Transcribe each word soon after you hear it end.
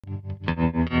Hey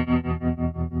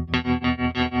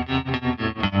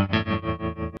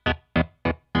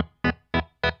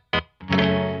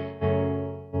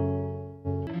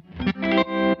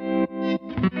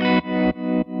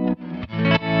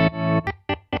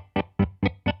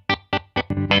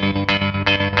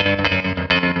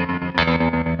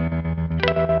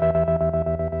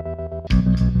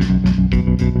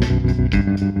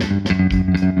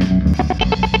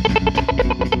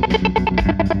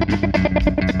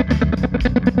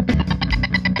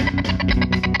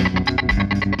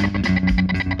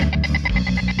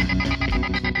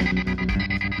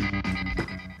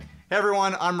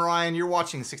everyone, I'm Ryan, you're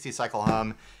watching 60 Cycle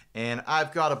Hum, and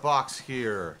I've got a box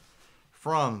here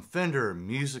from Fender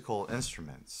Musical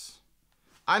Instruments.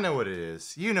 I know what it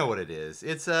is, you know what it is.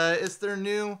 It's their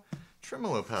new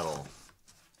tremolo pedal.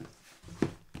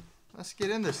 Let's get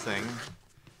in this thing,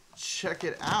 check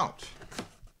it out.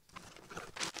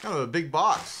 Kind of a big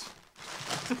box.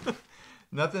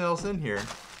 Nothing else in here.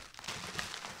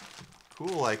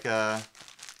 Cool, like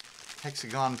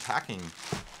hexagon packing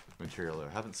material there.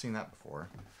 Haven't seen that before.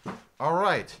 All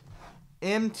right,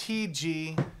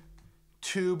 MTG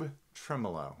Tube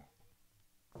Tremolo.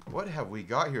 What have we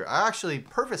got here? I actually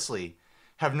purposely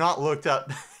have not looked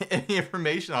up any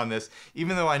information on this,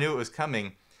 even though I knew it was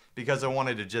coming, because I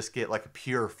wanted to just get like a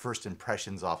pure first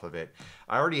impressions off of it.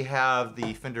 I already have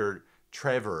the Fender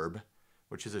Tre-Verb,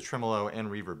 which is a tremolo and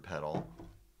reverb pedal.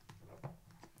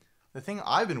 The thing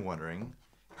I've been wondering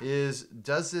is,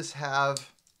 does this have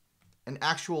an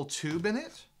actual tube in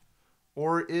it,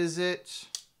 or is it,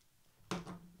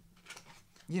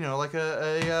 you know, like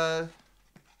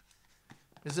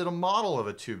is it a model of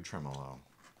a tube tremolo?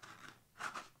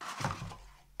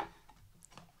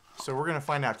 So we're gonna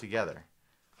find out together.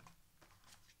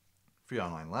 Free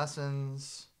online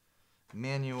lessons,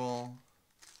 manual,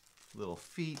 little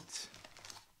feet.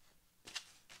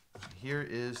 Here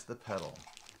is the pedal.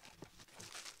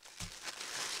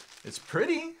 It's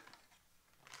pretty.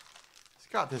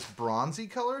 Got this bronzy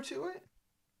color to it.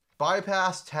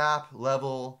 Bypass, tap,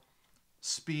 level,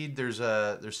 speed. There's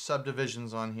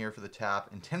subdivisions on here for the tap.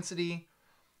 Intensity,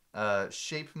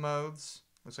 shape modes.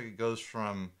 Looks like it goes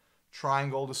from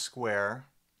triangle to square.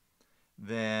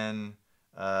 Then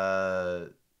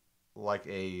like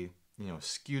a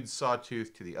skewed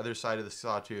sawtooth to the other side of the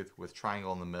sawtooth with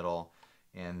triangle in the middle,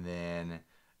 and then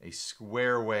a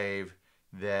square wave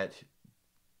that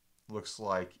looks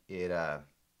like it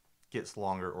gets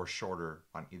longer or shorter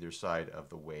on either side of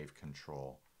the wave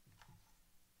control.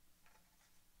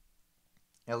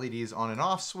 LEDs on and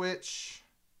off switch.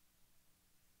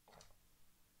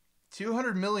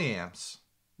 200 milliamps,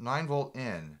 9 volt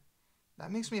in.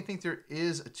 That makes me think there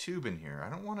is a tube in here. I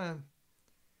don't want to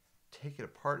take it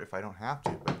apart if I don't have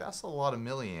to, but that's a lot of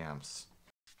milliamps.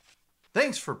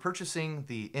 Thanks for purchasing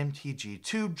the MTG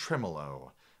Tube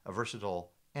Tremolo, a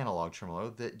versatile analog tremolo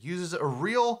that uses a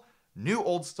real new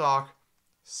old stock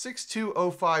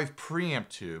 6205 preamp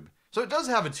tube. So it does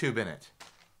have a tube in it.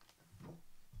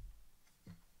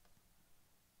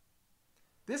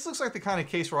 This looks like the kind of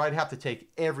case where I'd have to take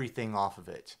everything off of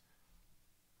it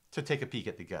to take a peek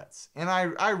at the guts. And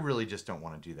I really just don't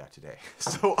want to do that today.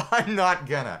 So I'm not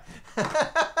gonna.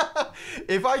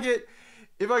 If I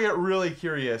get really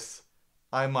curious,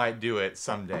 I might do it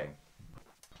someday.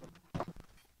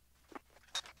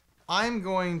 I'm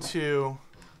going to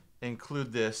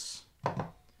include this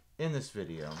in this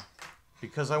video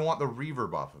because I want the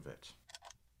reverb off of it.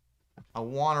 I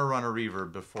want to run a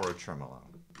reverb before a tremolo.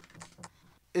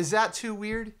 Is that too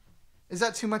weird? Is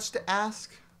that too much to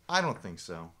ask? I don't think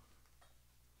so.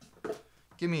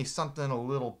 Give me something a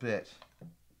little bit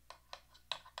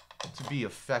to be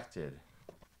affected.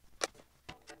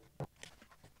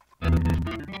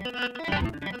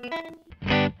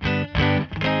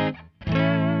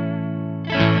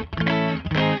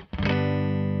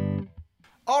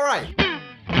 All right,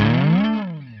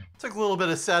 took a little bit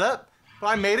of setup, but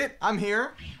I made it. I'm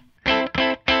here.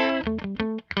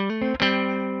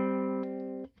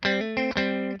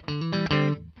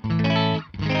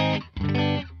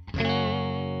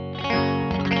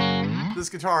 This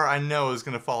guitar I know is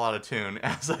gonna fall out of tune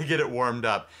as I get it warmed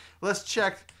up. Let's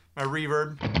check my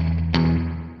reverb.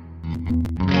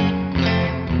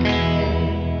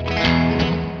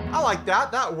 I like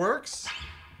that, that works.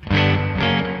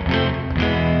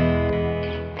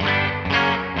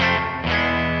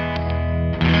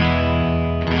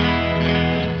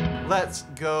 Let's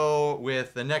go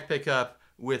with the neck pickup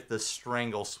with the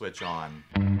strangle switch on.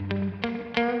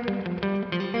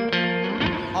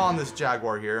 On this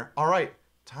Jaguar here. All right,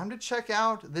 time to check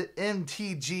out the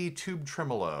MTG Tube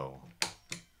Tremolo.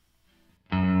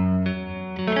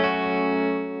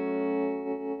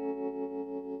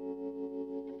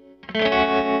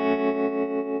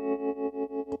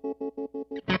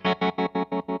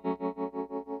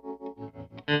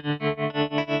 There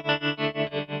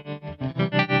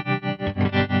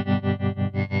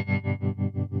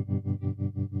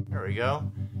we go.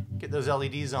 Get those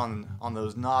LEDs on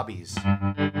those knobbies.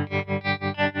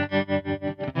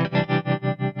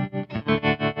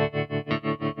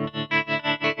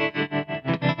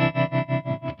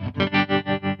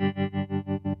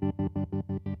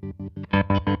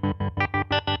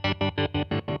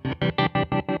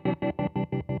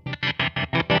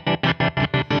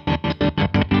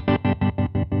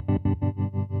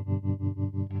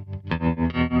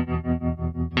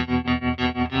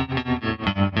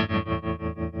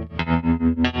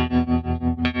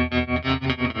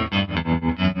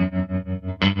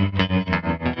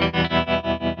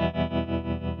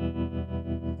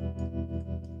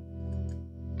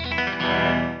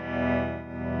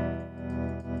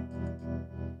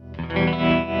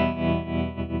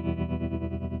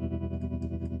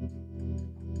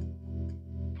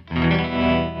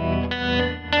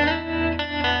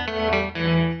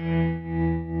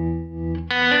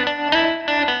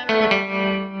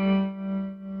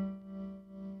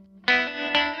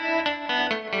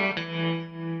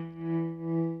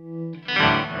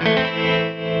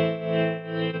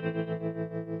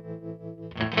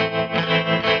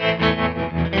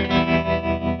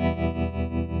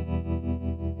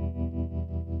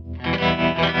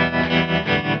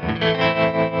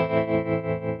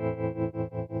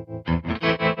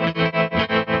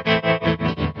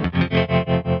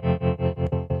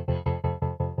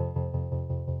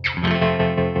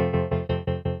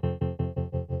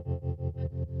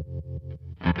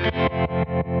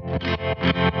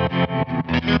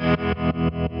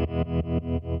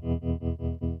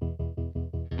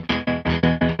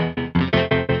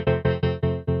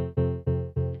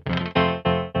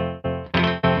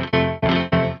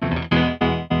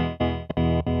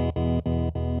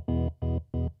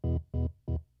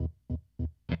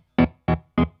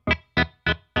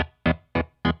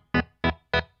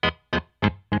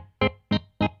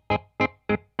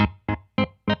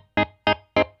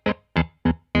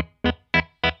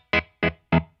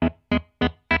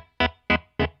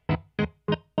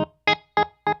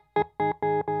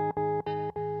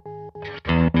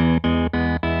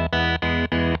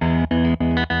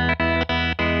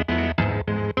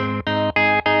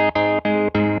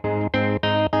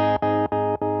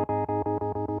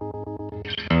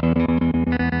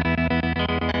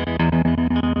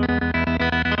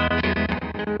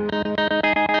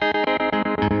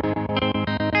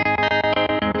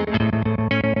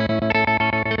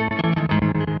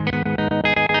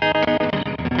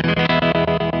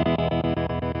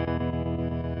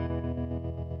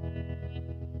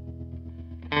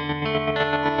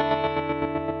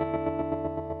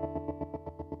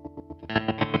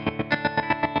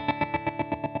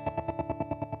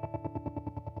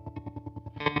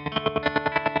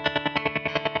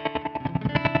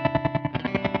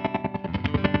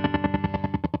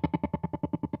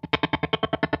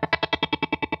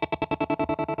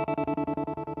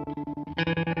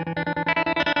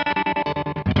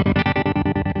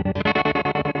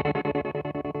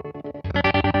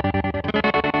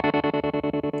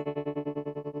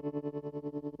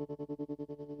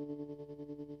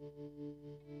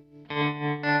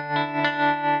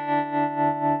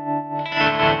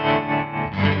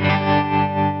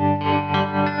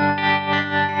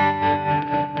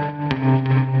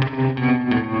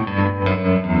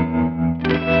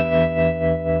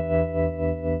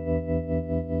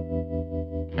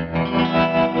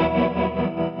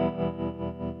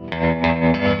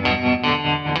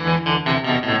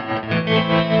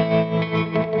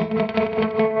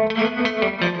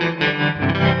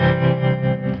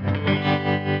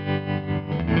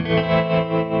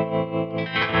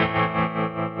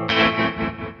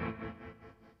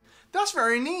 That's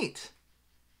very neat.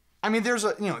 I mean, there's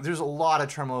a lot of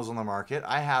tremolos on the market.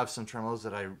 I have some tremolos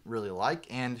that I really like,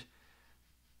 and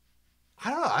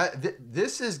I don't know.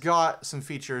 This has got some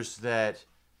features that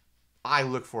I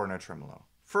look for in a tremolo.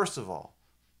 First of all,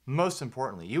 most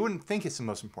importantly, you wouldn't think it's the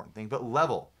most important thing, but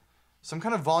level. Some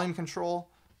kind of volume control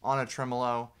on a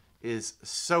tremolo is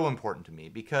so important to me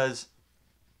because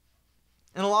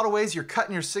in a lot of ways, you're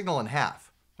cutting your signal in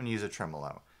half when you use a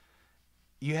tremolo.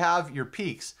 You have your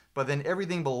peaks, but then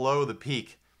everything below the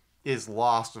peak is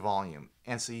lost volume.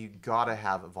 And so you gotta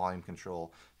have a volume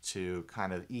control to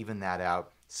kind of even that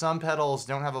out. Some pedals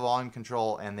don't have a volume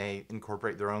control and they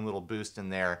incorporate their own little boost in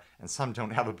there, and some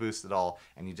don't have a boost at all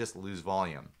and you just lose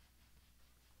volume.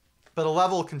 But a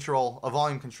level control, a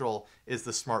volume control, is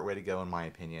the smart way to go in my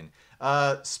opinion.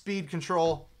 Speed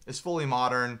control is fully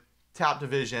modern. Tap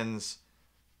divisions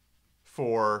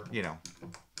for,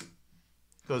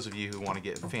 those of you who want to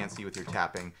get fancy with your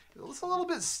tapping. It's a little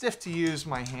bit stiff to use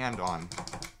my hand on.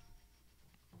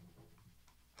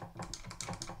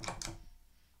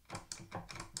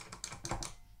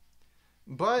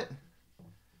 But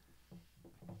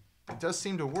it does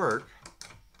seem to work.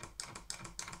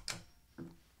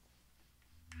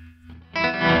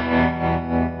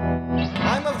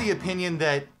 I'm of the opinion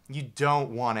that you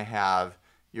don't want to have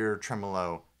your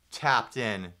tremolo tapped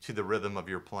in to the rhythm of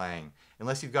your playing,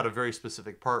 unless you've got a very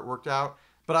specific part worked out.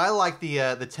 But I like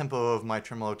the tempo of my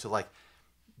tremolo to like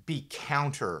be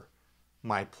counter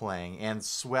my playing and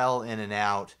swell in and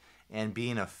out and be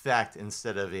an effect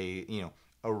instead of a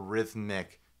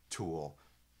rhythmic tool.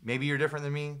 Maybe you're different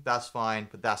than me, that's fine,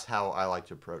 but that's how I like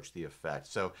to approach the effect.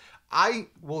 So I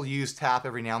will use tap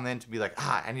every now and then to be like,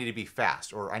 I need to be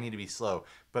fast or I need to be slow,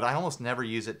 but I almost never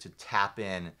use it to tap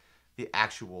in the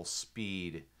actual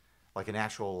speed, like an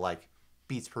actual like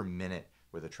beats per minute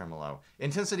with a tremolo.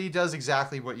 Intensity does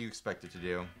exactly what you expect it to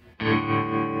do.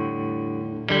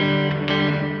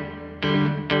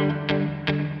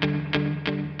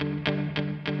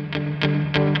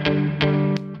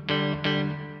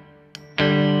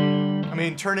 I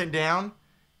mean, turn it down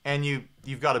and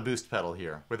you've got a boost pedal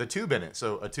here with a tube in it.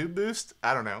 So a tube boost,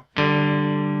 I don't know.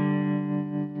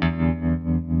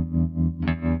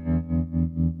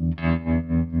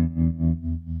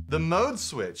 The mode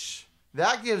switch,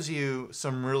 that gives you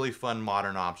some really fun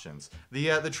modern options.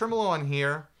 The tremolo on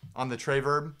here, on the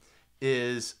Tre-Verb,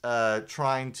 is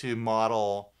trying to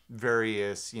model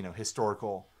various,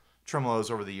 historical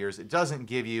tremolos over the years. It doesn't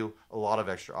give you a lot of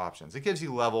extra options. It gives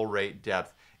you level, rate,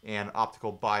 depth, and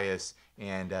optical bias,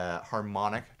 and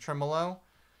harmonic tremolo,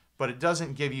 but it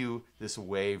doesn't give you this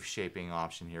wave shaping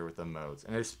option here with the modes.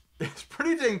 And it's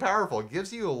pretty dang powerful. It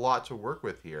gives you a lot to work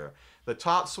with here. The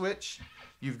top switch,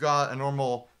 you've got a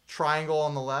normal triangle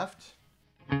on the left.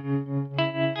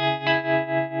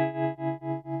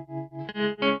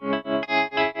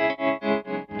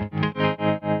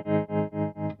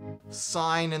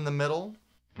 Sine in the middle.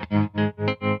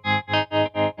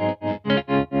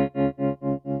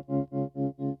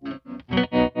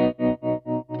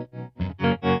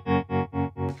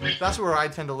 That's where I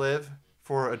tend to live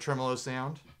for a tremolo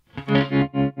sound.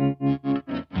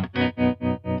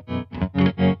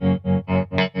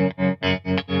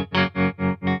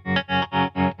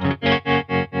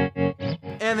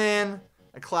 And then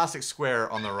a classic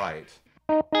square on the right.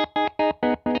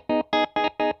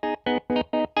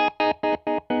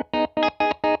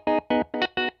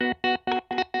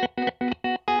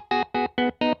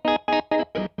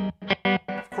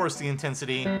 Of course, the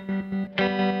intensity.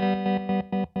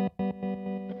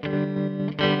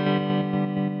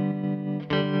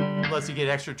 Lets you get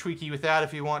extra tweaky with that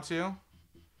if you want to.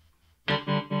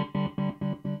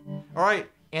 All right,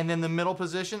 and then the middle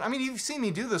position. I mean, you've seen me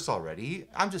do this already.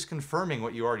 I'm just confirming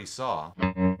what you already saw.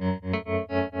 So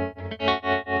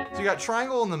you got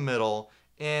triangle in the middle,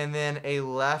 and then a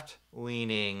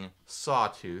left-leaning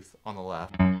sawtooth on the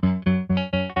left.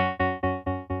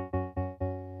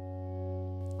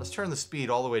 Let's turn the speed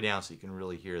all the way down so you can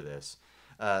really hear this.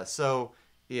 So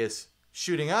it's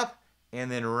shooting up, and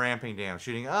then ramping down,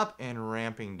 shooting up and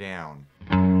ramping down.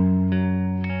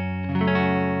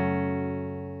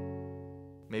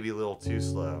 Maybe a little too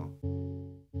slow.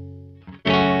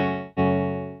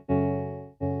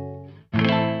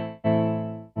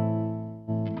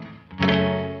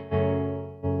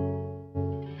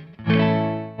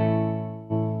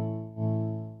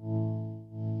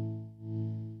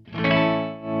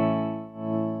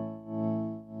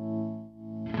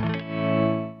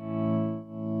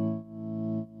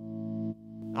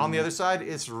 On the other side,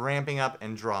 it's ramping up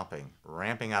and dropping,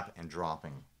 ramping up and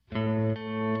dropping.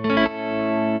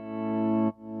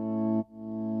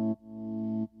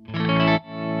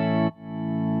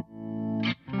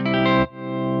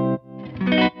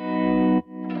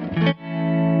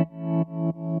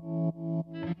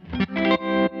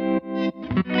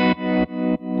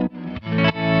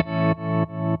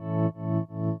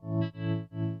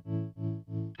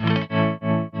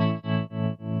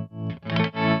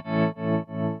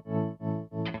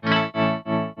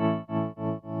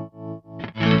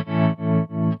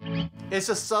 It's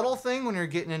a subtle thing when you're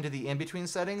getting into the in-between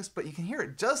settings, but you can hear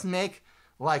it does make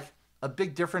like a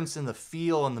big difference in the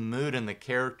feel and the mood and the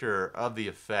character of the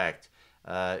effect.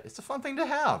 It's a fun thing to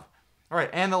have. All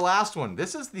right, and the last one.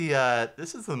 This is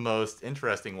the most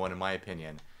interesting one in my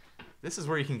opinion. This is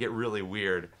where you can get really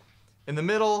weird. In the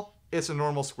middle, it's a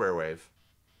normal square wave.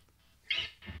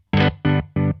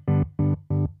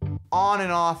 On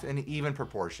and off in even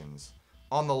proportions.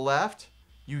 On the left,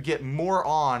 you get more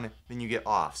on than you get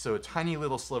off, so a tiny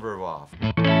little sliver of off.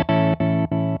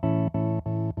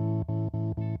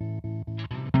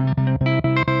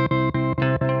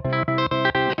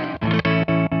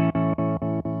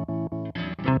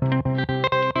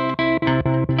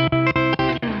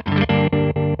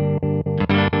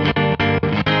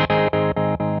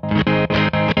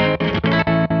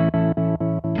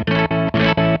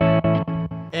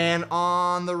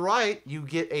 On the right, you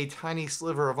get a tiny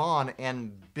sliver of on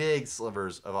and big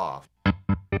slivers of off.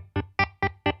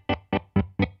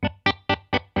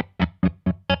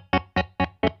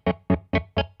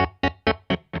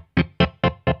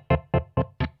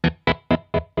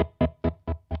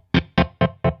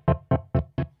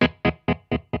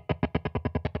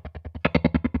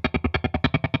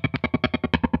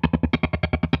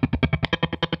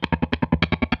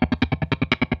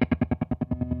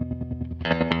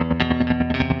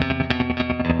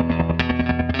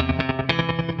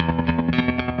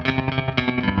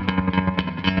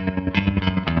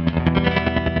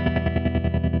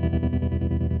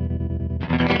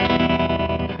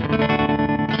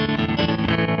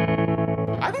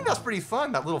 I think that's pretty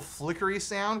fun, that little flickery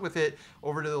sound with it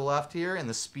over to the left here and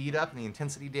the speed up and the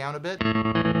intensity down a bit.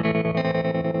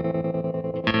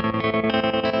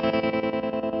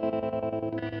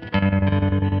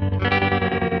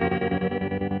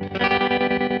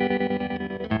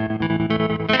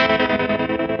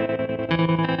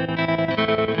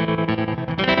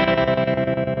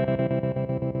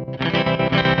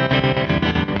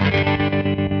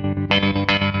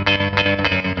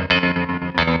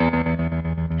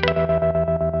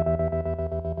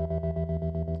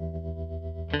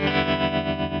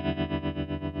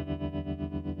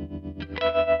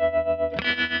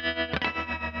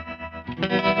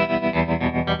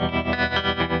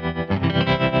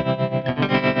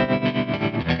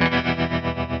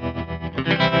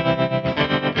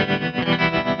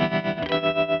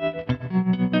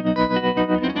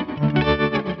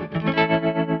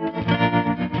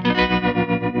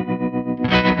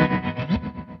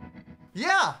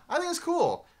 Yeah, I think it's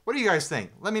cool. What do you guys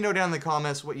think? Let me know down in the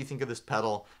comments what you think of this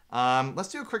pedal. Let's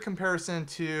do a quick comparison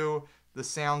to the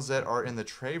sounds that are in the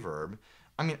Tre-Verb.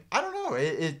 I mean, I don't know.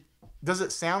 Does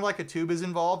it sound like a tube is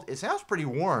involved? It sounds pretty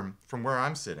warm from where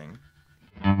I'm sitting.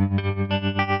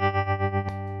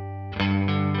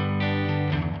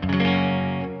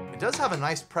 It does have a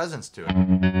nice presence to it.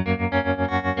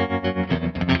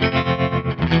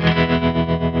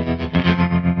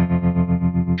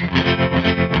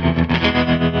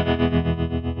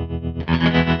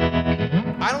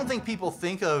 I don't think people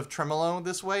think of tremolo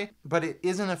this way, but it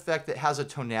is an effect that has a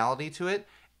tonality to it,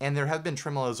 and there have been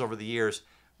tremolos over the years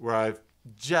where I've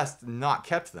just not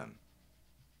kept them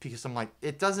because I'm like,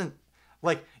 it doesn't,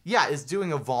 like, yeah, it's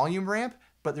doing a volume ramp,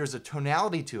 but there's a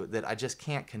tonality to it that I just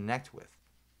can't connect with.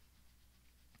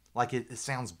 Like, it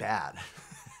sounds bad.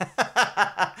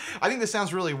 I think this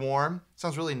sounds really warm,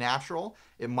 sounds really natural.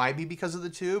 It might be because of the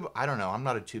tube. I don't know. I'm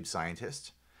not a tube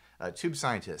scientist. Tube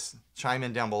scientists, chime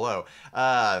in down below.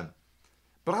 But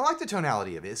I like the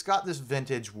tonality of it. It's got this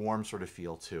vintage, warm sort of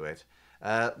feel to it.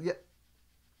 Yeah,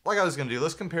 like I was going to do,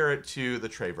 let's compare it to the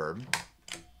Tre-Verb.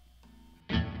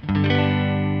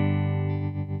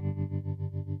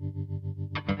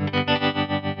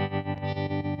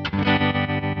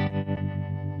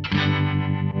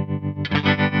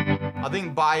 I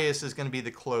think bias is going to be the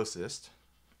closest.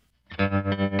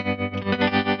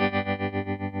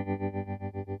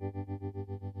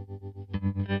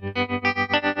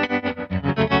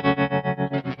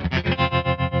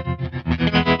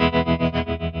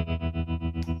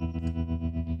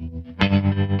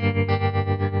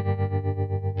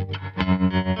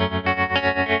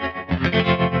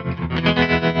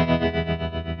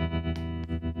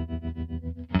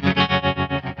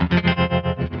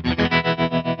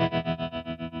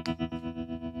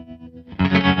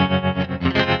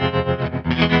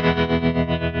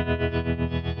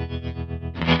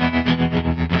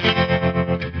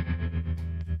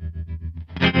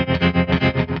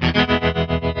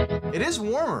 It is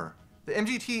warmer. The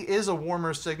MGT is a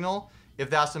warmer signal. If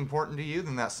that's important to you,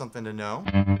 then that's something to know.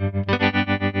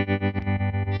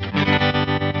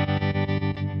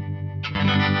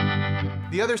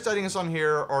 The other settings on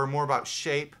here are more about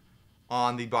shape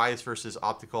on the bias versus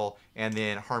optical, and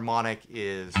then harmonic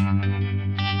is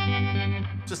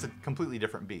just a completely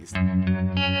different beast.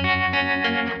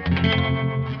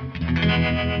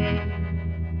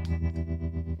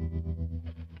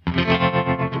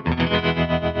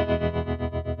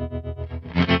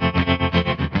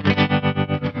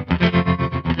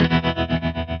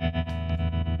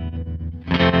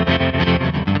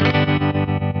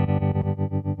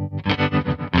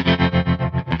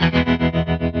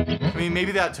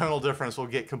 Maybe that tonal difference will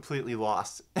get completely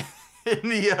lost in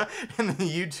the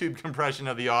YouTube compression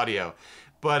of the audio.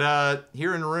 But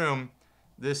here in the room,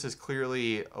 this is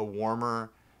clearly a warmer,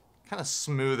 kind of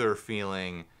smoother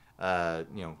feeling,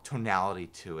 tonality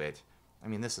to it. I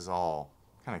mean, this is all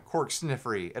kind of cork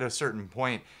sniffery at a certain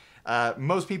point.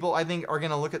 Most people, I think, are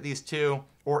going to look at these two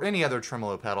or any other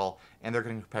tremolo pedal, and they're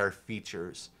going to compare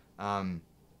features.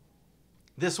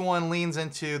 This one leans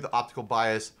into the optical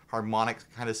bias harmonic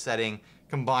kind of setting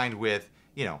combined with,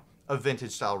 you know, a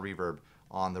vintage style reverb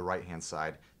on the right hand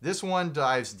side. This one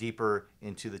dives deeper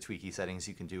into the tweaky settings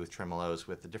you can do with tremolos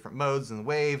with the different modes and the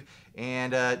wave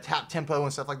and tap tempo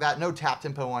and stuff like that. No tap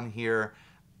tempo on here.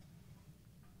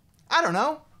 I don't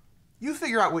know. You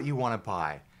figure out what you want to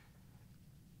buy.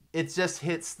 It just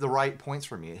hits the right points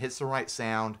for me. It hits the right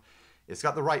sound. It's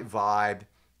got the right vibe.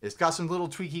 It's got some little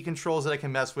tweaky controls that I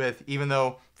can mess with, even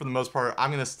though, for the most part, I'm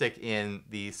going to stick in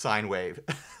the sine wave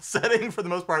setting for the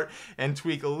most part and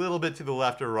tweak a little bit to the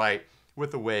left or right with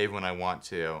the wave when I want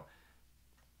to.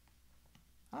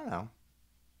 I don't know.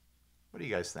 What do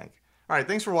you guys think? All right,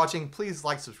 thanks for watching. Please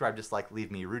like, subscribe, dislike, leave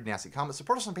me a rude, nasty comment.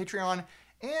 Support us on Patreon.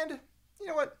 And you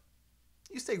know what?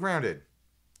 You stay grounded.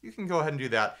 You can go ahead and do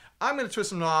that. I'm going to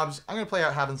twist some knobs. I'm going to play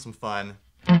out having some fun.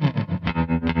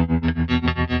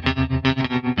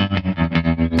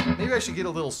 Maybe I should get a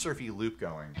little surfy loop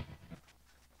going.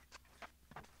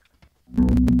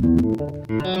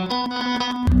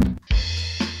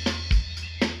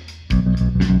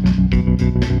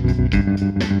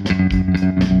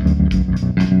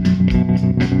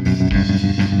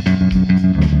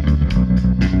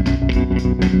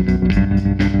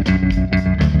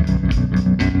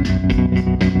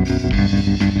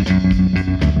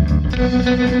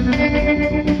 Thank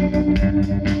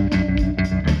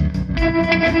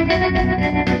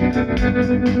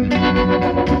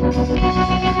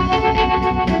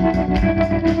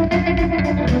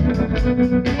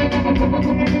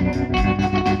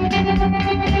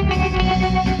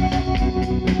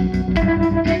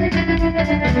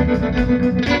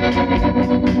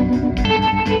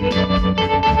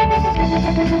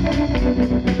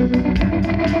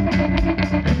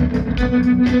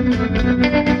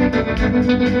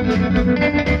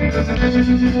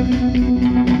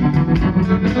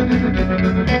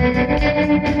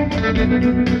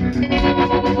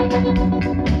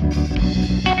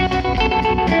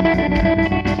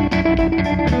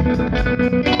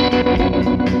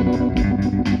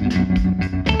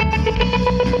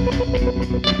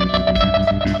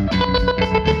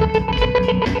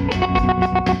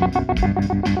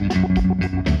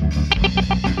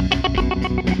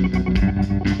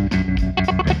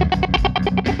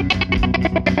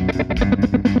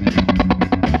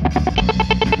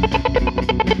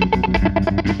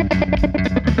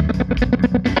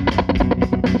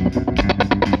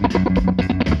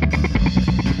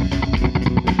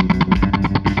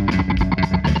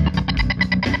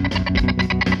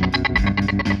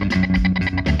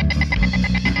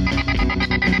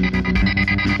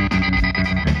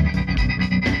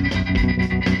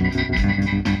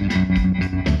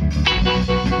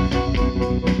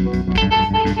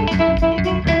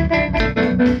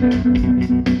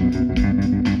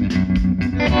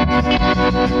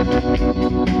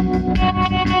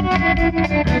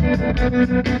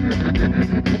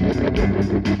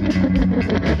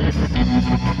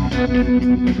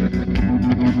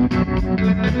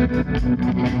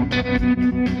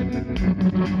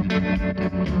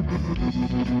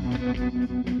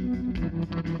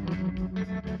you.